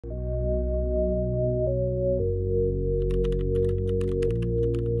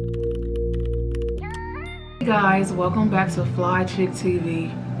Hey guys, welcome back to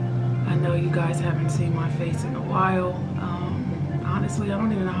FlyChicTv. I know you guys haven't seen my face in a while. Honestly, I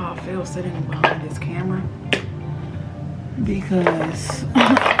don't even know how I feel sitting behind this camera because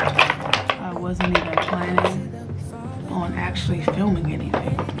I wasn't even planning on actually filming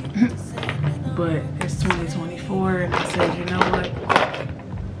anything. But it's 2024 and I said, you know what?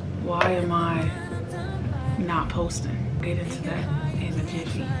 Why am I not posting? Get into that in a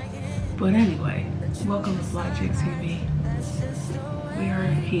jiffy. But anyway, welcome to FlyChicTv. We are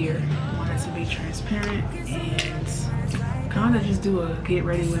here. Wanted to be transparent and kind of just do a get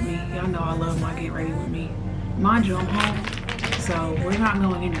ready with me. Y'all know I love my get ready with me. Mind you, I'm home, so we're not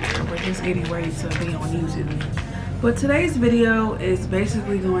going anywhere. We're just getting ready to be on YouTube. But today's video is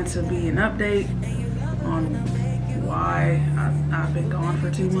basically going to be an update on why I've been gone for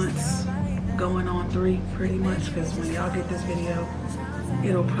 2 months, going on 3 pretty much, because when y'all get this video,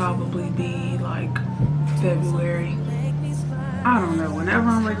 it'll probably be like February. I don't know, whenever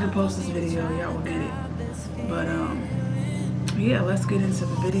I'm ready to post this video, y'all will get it. But yeah, let's get into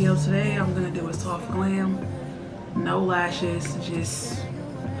the video today. I'm gonna do a soft glam, no lashes, just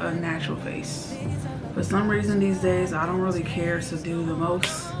a natural face. For some reason these days, I don't really care to do the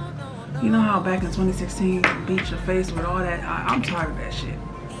most. You know how back in 2016, you beat your face with all that? I'm tired of that shit.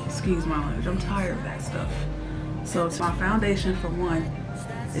 Excuse my language, I'm tired of that stuff. So my foundation, for one,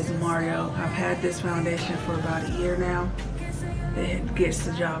 is Mario. I've had this foundation for about a year now. It gets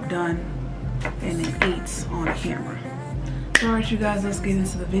the job done and it eats on camera. Alright you guys, let's get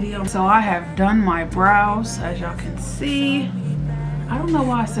into the video. So I have done my brows, as y'all can see. I don't know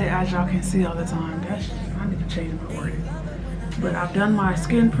why I say as y'all can see all the time. I need to change my wording. But I've done my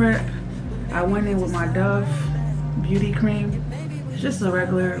skin prep. I went in with my Dove beauty cream. It's just a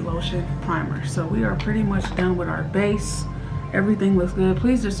regular lotion primer. So we are pretty much done with our base. Everything looks good.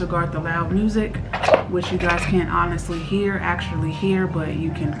 Please disregard the loud music, which you guys can't honestly actually hear, but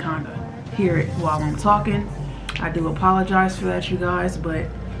you can kind of hear it while I'm talking. I do apologize for that, you guys, but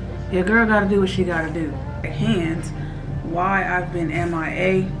your girl gotta do what she gotta do. And why I've been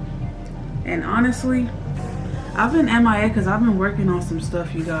MIA, and honestly, I've been MIA because I've been working on some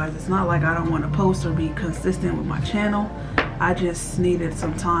stuff, you guys. It's not like I don't want to post or be consistent with my channel. I just needed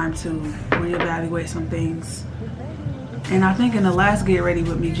some time to reevaluate some things. And I think in the last Get Ready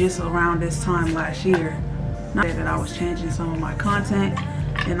With Me, just around this time last year, that I was changing some of my content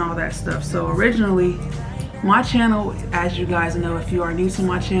and all that stuff. So originally, my channel, as you guys know, if you are new to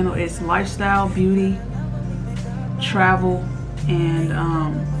my channel, it's lifestyle, beauty, travel,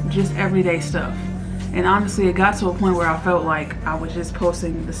 and just everyday stuff. And honestly, it got to a point where I felt like I was just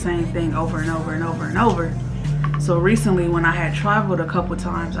posting the same thing over and over and over and over. So recently, when I had traveled a couple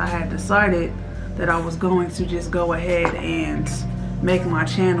times, I had decided that I was going to just go ahead and make my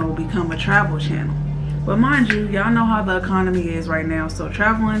channel become a travel channel. But mind you, y'all know how the economy is right now, so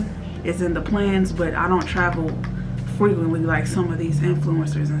traveling is in the plans, but I don't travel frequently like some of these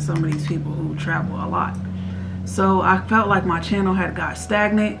influencers and some of these people who travel a lot. So I felt like my channel had got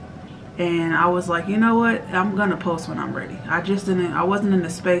stagnant, and I was like, you know what, I'm gonna post when I'm ready. I wasn't in the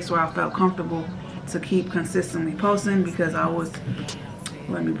space where I felt comfortable to keep consistently posting because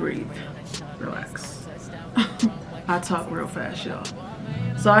let me breathe. Relax. I talk real fast, y'all.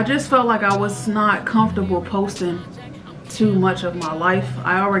 So I just felt like I was not comfortable posting too much of my life.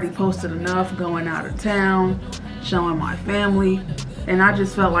 I already posted enough going out of town, showing my family, and I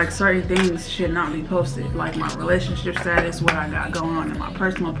just felt like certain things should not be posted, like my relationship status, what I got going on in my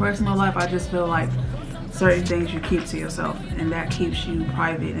personal life. I just feel like certain things you keep to yourself, and that keeps you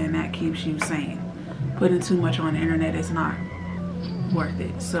private and that keeps you sane. Putting too much on the internet is not worth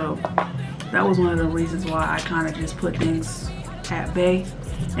it. So that was one of the reasons why I kind of just put things at bay.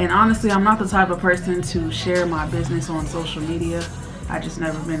 And honestly, I'm not the type of person to share my business on social media. I just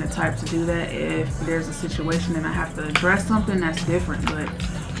never been the type to do that. If there's a situation and I have to address something, that's different. But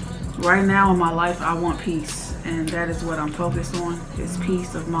right now in my life, I want peace, and that is what I'm focused on, is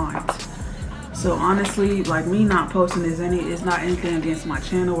peace of mind. So honestly, like, me not posting is not anything against my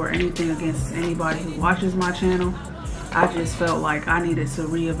channel or anything against anybody who watches my channel. I just felt like I needed to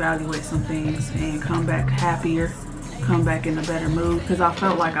reevaluate some things and come back happier, come back in a better mood, because I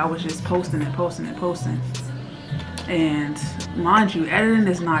felt like I was just posting and posting and posting. And mind you, editing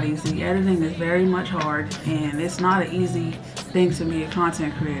is not easy. Editing is very much hard, and it's not an easy thing to be a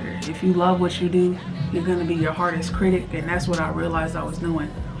content creator. If you love what you do, you're going to be your hardest critic, and that's what I realized I was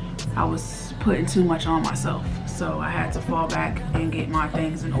doing. I was putting too much on myself, so I had to fall back and get my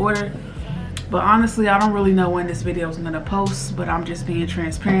things in order. But honestly, I don't really know when this video is going to post, but I'm just being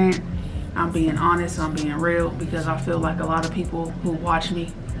transparent. I'm being honest, I'm being real, because I feel like a lot of people who watch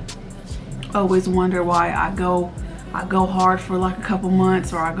me always wonder why I go hard for like a couple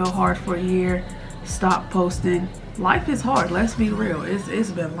months, or I go hard for a year, stop posting. Life is hard, let's be real.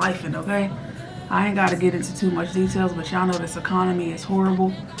 It's been lifing, okay? I ain't got to get into too much details, but y'all know this economy is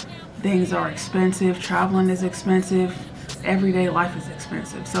horrible. Things are expensive, traveling is expensive, everyday life is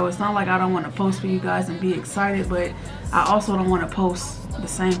expensive. So it's not like I don't want to post for you guys and be excited, but I also don't want to post the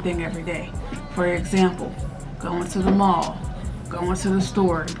same thing every day. For example, going to the mall, going to the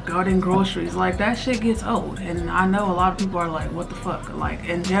store, getting groceries, like that shit gets old. And I know a lot of people are like, what the fuck? Like,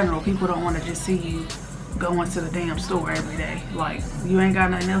 in general, people don't want to just see you going to the damn store every day. Like, you ain't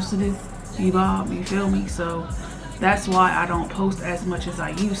got nothing else to do, you bob, you feel me? So that's why I don't post as much as I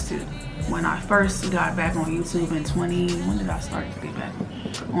used to. When I first got back on YouTube in when did I start to get back?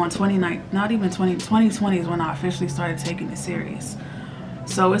 On 2020 is when I officially started taking it serious.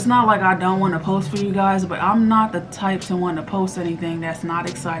 So it's not like I don't want to post for you guys, but I'm not the type to want to post anything that's not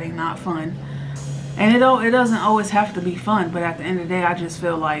exciting, not fun. And it doesn't always have to be fun, but at the end of the day, I just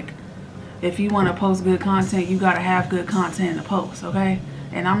feel like if you want to post good content, you got to have good content to post, okay?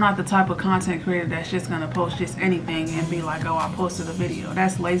 And I'm not the type of content creator that's just going to post just anything and be like, oh, I posted a video.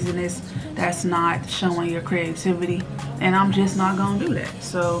 That's laziness. That's not showing your creativity. And I'm just not going to do that.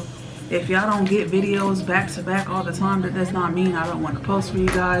 So if y'all don't get videos back to back all the time, that does not mean I don't want to post for you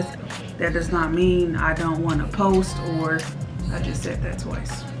guys. That does not mean I don't want to post, or I just said that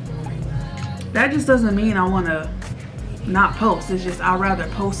twice. That just doesn't mean I want to not post. It's just I'd rather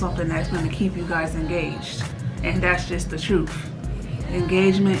post something that's going to keep you guys engaged. And that's just the truth.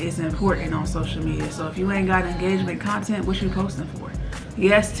 Engagement is important on social media. So if you ain't got engagement content, what you posting for?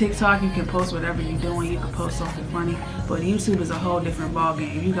 Yes, TikTok, you can post whatever you're doing. You can post something funny. But YouTube is a whole different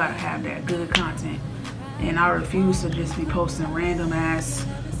ballgame. You got to have that good content. And I refuse to just be posting random ass,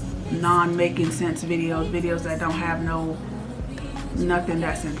 non-making sense videos that don't have nothing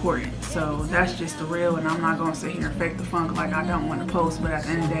that's important. So that's just the real, and I'm not going to sit here and fake the funk like I don't want to post, but at the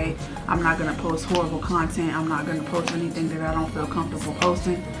end of the day, I'm not going to post horrible content. I'm not going to post anything that I don't feel comfortable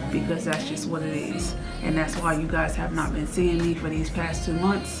posting, because that's just what it is. And that's why you guys have not been seeing me for these past 2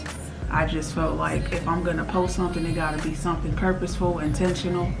 months. I just felt like if I'm going to post something, it got to be something purposeful,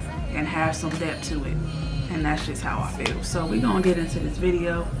 intentional, and have some depth to it. And that's just how I feel. So we're going to get into this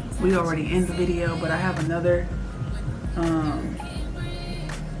video. We already in the video, but I have another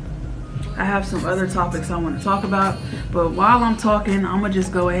I have some other topics I want to talk about, but while I'm talking, I'm gonna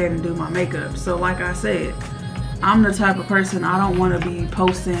just go ahead and do my makeup. So like I said, I'm the type of person, I don't want to be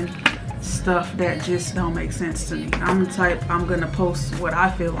posting stuff that just don't make sense to me. I'm the type, I'm gonna post what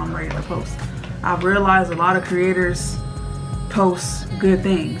I feel I'm ready to post. I've realized a lot of creators post good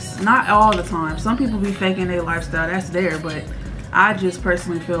things, not all the time. Some people be faking their lifestyle, that's there, but I just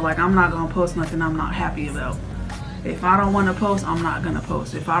personally feel like I'm not gonna post nothing I'm not happy about. If I don't want to post, I'm not going to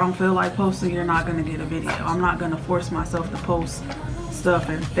post. If I don't feel like posting, you're not going to get a video. I'm not going to force myself to post stuff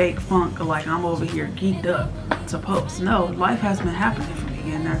and fake funk like I'm over here geeked up to post. No, life has been happening for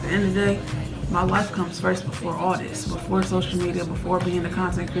me. And at the end of the day, my life comes first before all this. Before social media, before being a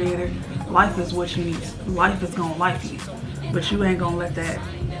content creator. Life is what you need. Life is going to life you. But you ain't going to let that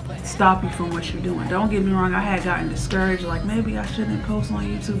stop you from what you're doing. Don't get me wrong, I had gotten discouraged. Like maybe I shouldn't post on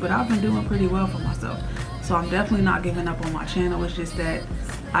YouTube, but I've been doing pretty well for myself. So I'm definitely not giving up on my channel. It's just that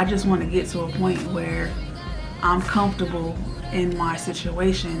I just want to get to a point where I'm comfortable in my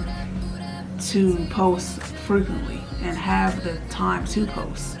situation to post frequently and have the time to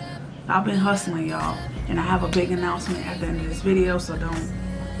post. I've been hustling, y'all, and I have a big announcement at the end of this video, so don't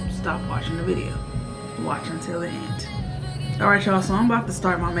stop watching the video. Watch until the end. Alright, y'all, so I'm about to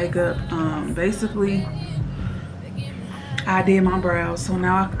start my makeup. Basically, I did my brows, so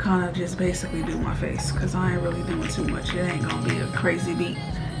now I can kind of just basically do my face, because I ain't really doing too much. It ain't gonna be a crazy beat.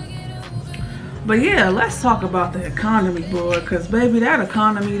 But yeah, let's talk about the economy, boy, because baby, that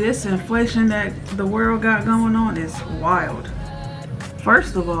economy, this inflation that the world got going on is wild.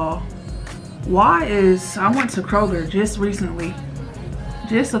 First of all, I went to Kroger just recently,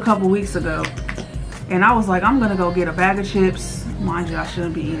 just a couple weeks ago, and I was like, I'm gonna go get a bag of chips. Mind you, I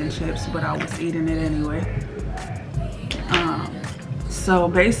shouldn't be eating chips, but I was eating it anyway. So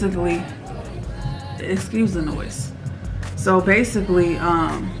basically, excuse the noise. So basically,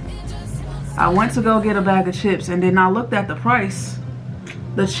 I went to go get a bag of chips, and then I looked at the price.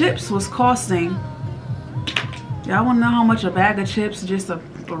 The chips was costing, y'all wanna know how much a bag of chips, just a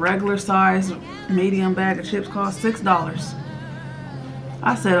regular size medium bag of chips, cost? $6.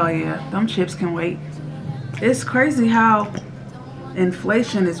 I said, oh yeah, them chips can wait. It's crazy how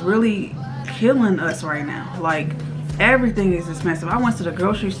inflation is really killing us right now. Like, everything is expensive. I went to the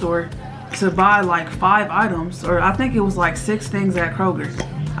grocery store to buy like 5 items, or I think it was like 6 things at Kroger.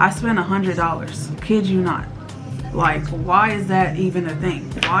 I spent $100. Kid you not. Like, why is that even a thing?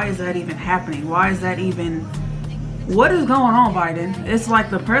 Why is that even happening? Why is that even... What is going on, Biden? It's like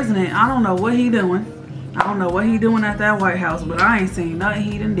the president, I don't know what he doing. I don't know what he doing at that White House, but I ain't seen nothing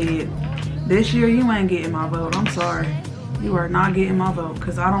he done did. This year, you ain't getting my vote. I'm sorry. You are not getting my vote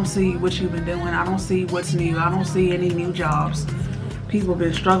because I don't see what you've been doing. I don't see what's new. I don't see any new jobs. People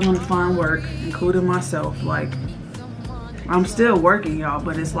been struggling to find work, including myself. Like, I'm still working, y'all,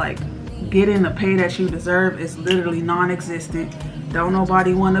 but it's like getting the pay that you deserve is literally non-existent. Don't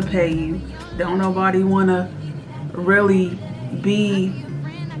nobody want to pay you. Don't nobody want to really be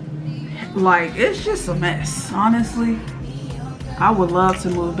like, it's just a mess. Honestly, I would love to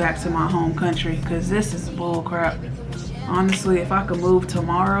move back to my home country because this is bull crap. Honestly, if I could move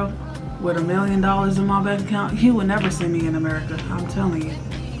tomorrow with $1 million in my bank account, you would never see me in America. I'm telling you,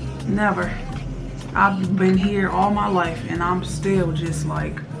 never. I've been here all my life and I'm still just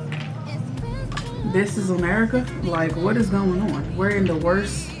like, this is America? Like, what is going on? We're in the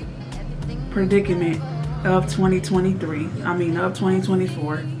worst predicament of 2023. I mean, of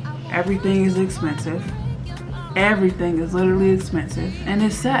 2024. Everything is expensive. Everything is literally expensive. And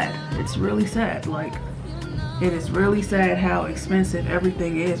it's sad. It's really sad. Like, it is really sad how expensive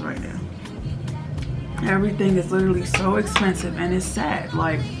everything is right now. Everything is literally so expensive and it's sad.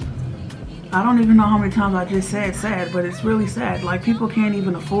 Like, I don't even know how many times I just said sad, but it's really sad. Like, people can't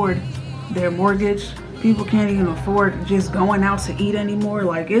even afford their mortgage. People can't even afford just going out to eat anymore.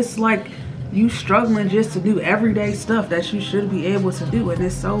 Like, it's like you struggling just to do everyday stuff that you should be able to do. And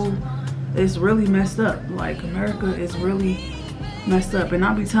it's really messed up. Like, America is really messed up. And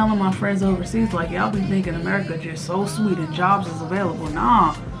I'll be telling my friends overseas, like, y'all be thinking America just so sweet and jobs is available.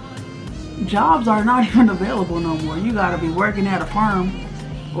 Nah, jobs are not even available no more. You gotta be working at a firm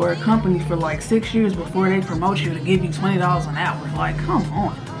or a company for like 6 years before they promote you to give you $20 an hour. Like, come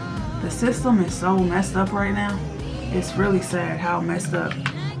on. The system is so messed up right now. It's really sad how messed up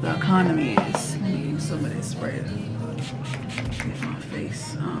the economy is. Let me use some of this spray to get my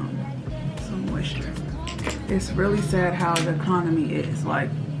face some moisture. It's really sad how the economy is. Like,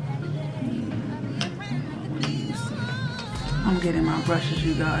 I'm getting my brushes,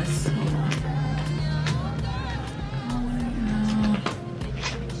 you guys. Hold on.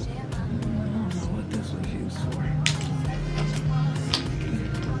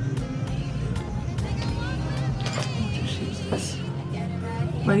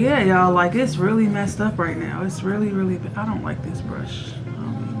 But yeah, y'all, like, it's really messed up right now. It's really, really, I don't like this brush.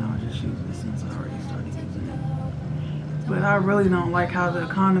 I'll just use this since I already started using it. But I really don't like how the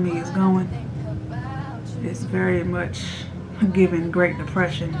economy is going. It's very much giving Great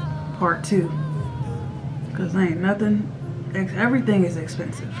Depression Part 2. Because ain't nothing, everything is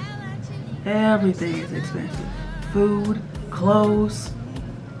expensive. Everything is expensive. Food, clothes,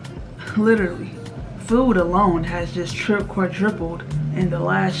 literally. Food alone has just quadrupled in the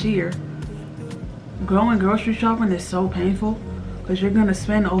last year. Going grocery shopping is so painful because you're gonna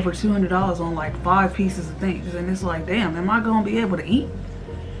spend over $200 on like 5 pieces of things, and it's like, damn, am I gonna be able to eat?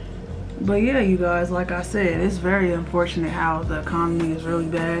 But yeah, you guys, like I said, it's very unfortunate how the economy is really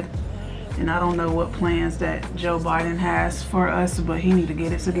bad, and I don't know what plans that Joe Biden has for us, but he need to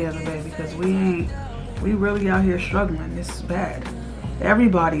get it together, baby, because we really out here struggling. It's bad.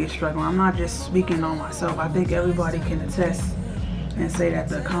 Everybody is struggling. I'm not just speaking on myself. I think everybody can attest and say that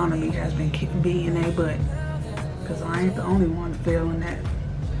the economy has been beating their butt, because I ain't the only one feeling that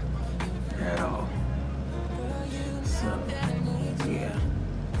at all. So yeah,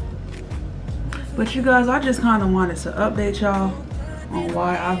 but you guys, I just kind of wanted to update y'all on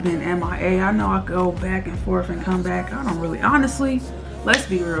why I've been MIA. I know I go back and forth and come back. I don't really, honestly, let's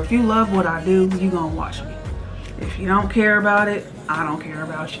be real, if you love what I do, you gonna watch me. If you don't care about it, I don't care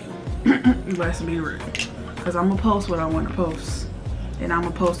about you. Let's be real, because I'm gonna post what I want to post. And I'm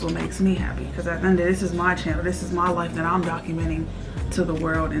gonna post what makes me happy, because at the end of this is my channel. This is my life that I'm documenting to the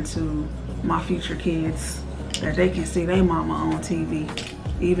world and to my future kids, that they can see their mama on TV,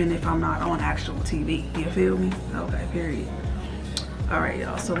 even if I'm not on actual TV. You feel me? Okay, period. All right,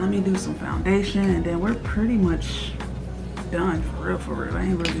 y'all. So let me do some foundation, and then we're pretty much done for real. For real,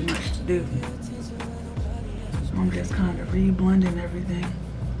 ain't really much to do. So I'm just kind of re-blending everything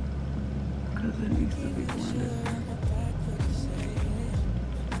because it needs to be blended.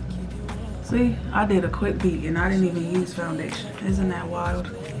 See, I did a quick beat and I didn't even use foundation. Isn't that wild?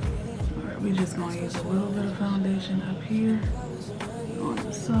 All right, we're just gonna use a little bit of foundation up here on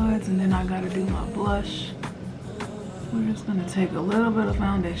the sides, and then I gotta do my blush. We're just gonna take a little bit of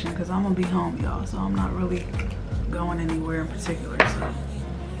foundation because I'm gonna be home, y'all, so I'm not really going anywhere in particular. So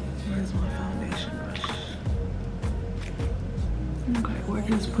where's my foundation brush? Okay, where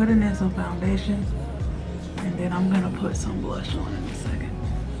we're just putting in some foundation, and then I'm gonna put some blush on in a second.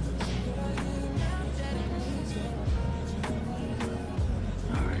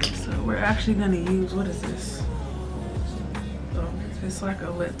 Alright, so we're actually gonna use, what is this? Oh, it's like a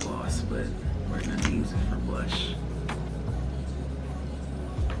lip gloss, but we're gonna use it for blush.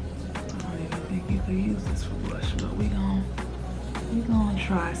 I don't even think you could use this for blush, but we gonna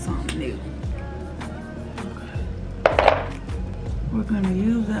try something new. We're gonna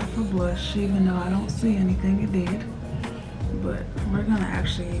use that for blush, even though I don't see anything it did. But we're gonna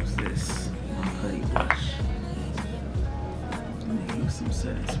actually use this, my putty blush. I'm gonna use some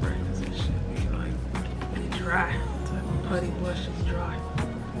setting spray because it should be like dry. The type of putty blush is dry.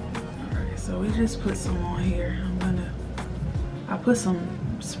 Alright, so we just put some on here. I put some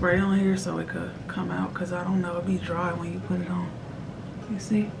spray on here so it could come out, because I don't know, it'll be dry when you put it on. You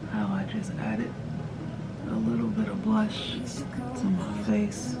see how I just added a little bit of blush to my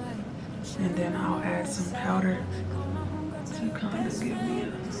face, and then I'll add some powder to kind of give me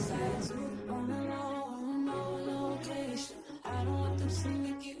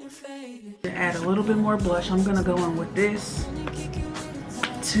to add a little bit more blush. I'm gonna go in with this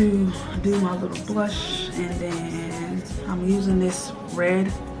to do my little blush, and then I'm using this red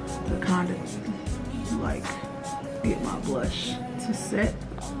to kind of like get my blush to set.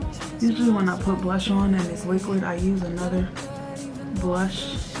 Usually when I put blush on and it's liquid, I use another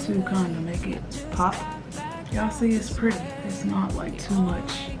blush to kind of make it pop. Y'all see, it's pretty. It's not like too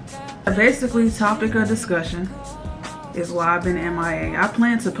much. Basically, topic of discussion is why I've been MIA. I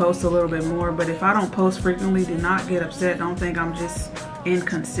plan to post a little bit more, but if I don't post frequently, do not get upset. Don't think I'm just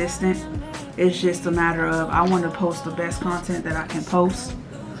inconsistent. It's just a matter of I want to post the best content that I can post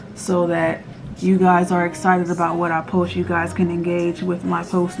so that you guys are excited about what I post. You guys can engage with my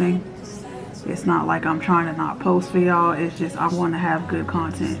posting. It's not like I'm trying to not post for y'all. It's just I want to have good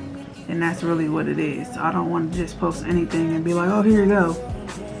content, and that's really what it is. I don't want to just post anything and be like, oh, here you go.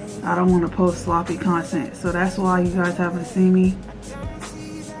 I don't want to post sloppy content. So that's why you guys haven't seen me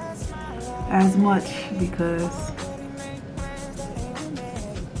as much, because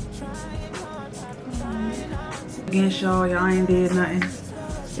against y'all ain't did nothing.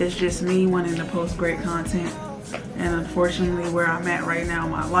 It's just me wanting to post great content, and unfortunately where I'm at right now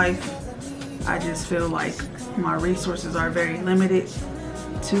in my life, I just feel like my resources are very limited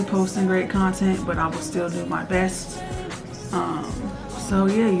to posting great content, but I will still do my best. So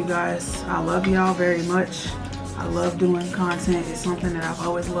yeah, you guys, I love y'all very much. I love doing content. It's something that I've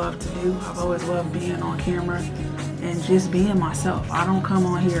always loved to do. I've always loved being on camera and just being myself. I don't come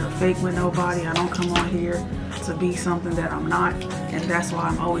on here to fake with nobody. I don't come on here to be something that I'm not, and that's why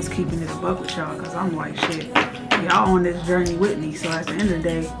I'm always keeping it a buck with y'all, because I'm like, shit, y'all on this journey with me. So at the end of the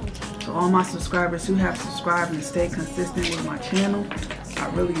day, to all my subscribers who have subscribed and stay consistent with my channel, I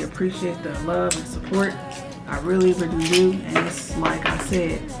really appreciate the love and support. I really do. And it's like I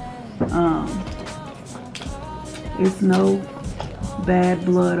said, it's no bad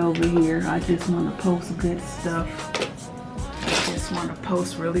blood over here. I just want to post good stuff. I just want to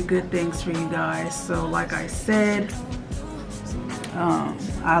post really good things for you guys. So like I said,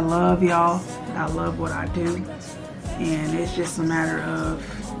 I love y'all. I love what I do, and it's just a matter of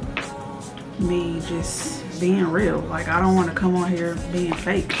me just being real. Like, I don't want to come on here being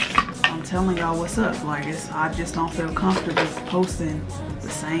fake. I'm telling y'all what's up. Like, I just don't feel comfortable posting the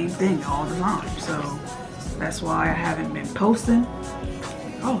same thing all the time. So that's why I haven't been posting.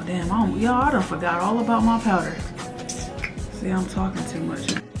 Oh damn, y'all, I done forgot all about my powder. See, I'm talking too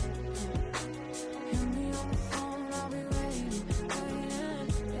much.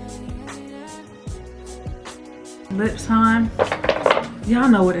 Lips time. Y'all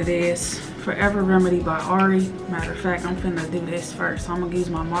know what it is. Forever Remedy by Ari. Matter of fact, I'm finna do this first. I'm gonna use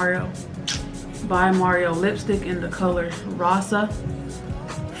my by Mario lipstick in the color Rasa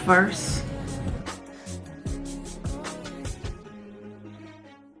first.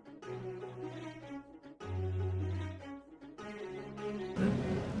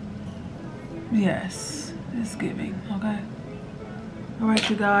 Yes, it's giving, okay? All right,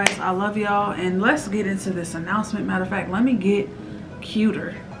 you guys, I love y'all, and let's get into this announcement. Matter of fact, let me get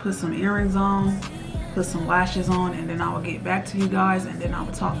cuter. Put some earrings on, put some lashes on, and then I will get back to you guys, and then I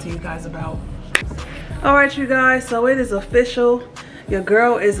will talk to you guys about. All right, you guys, so it is official. Your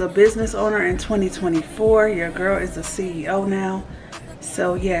girl is a business owner in 2024. Your girl is a CEO now.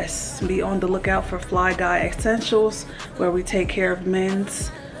 So yes, be on the lookout for Fly Guy Essentials, where we take care of men's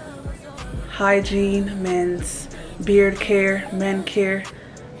hygiene, men's beard care, men care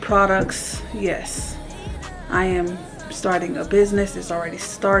products. Yes, I am starting a business. It's already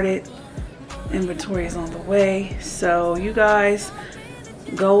started. Inventory is on the way. So you guys,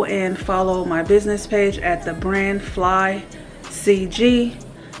 go and follow my business page at the brand FlyCG.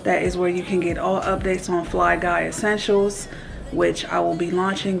 That is where you can get all updates on Fly Guy Essentials, which I will be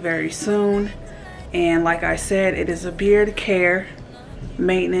launching very soon. And like I said, it is a beard care,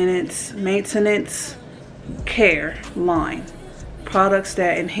 maintenance care line. Products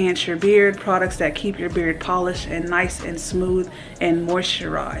that enhance your beard, products that keep your beard polished and nice and smooth and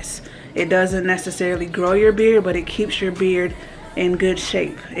moisturized. It doesn't necessarily grow your beard, but it keeps your beard in good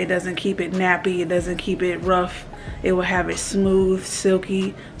shape. It doesn't keep it nappy, it doesn't keep it rough. It will have it smooth,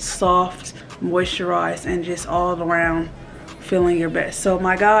 silky, soft, moisturized, and just all around feeling your best. So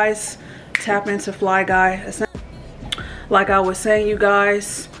my guys, tap into Fly Guy. Like I was saying, you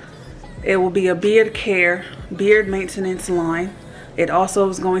guys, it will be a beard care, beard maintenance line. It also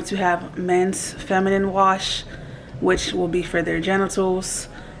is going to have men's feminine wash, which will be for their genitals.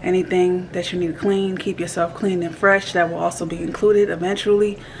 Anything that you need to clean, keep yourself clean and fresh, that will also be included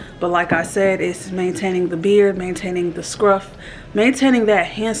eventually. But like I said, it's maintaining the beard, maintaining the scruff, maintaining that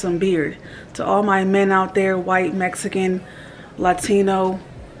handsome beard. To all my men out there, white, Mexican, Latino,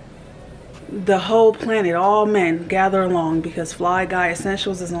 the whole planet, all men, gather along, because Fly Guy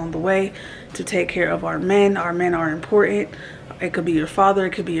Essentials is on the way to take care of our men. Our men are important. It could be your father,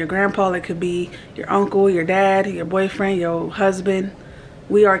 it could be your grandpa, it could be your uncle, your dad, your boyfriend, your husband.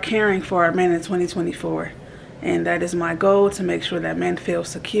 We are caring for our men in 2024, and that is my goal, to make sure that men feel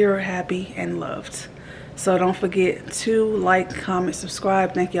secure, happy, and loved. So don't forget to like, comment,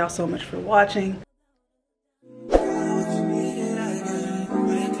 subscribe. Thank y'all so much for watching.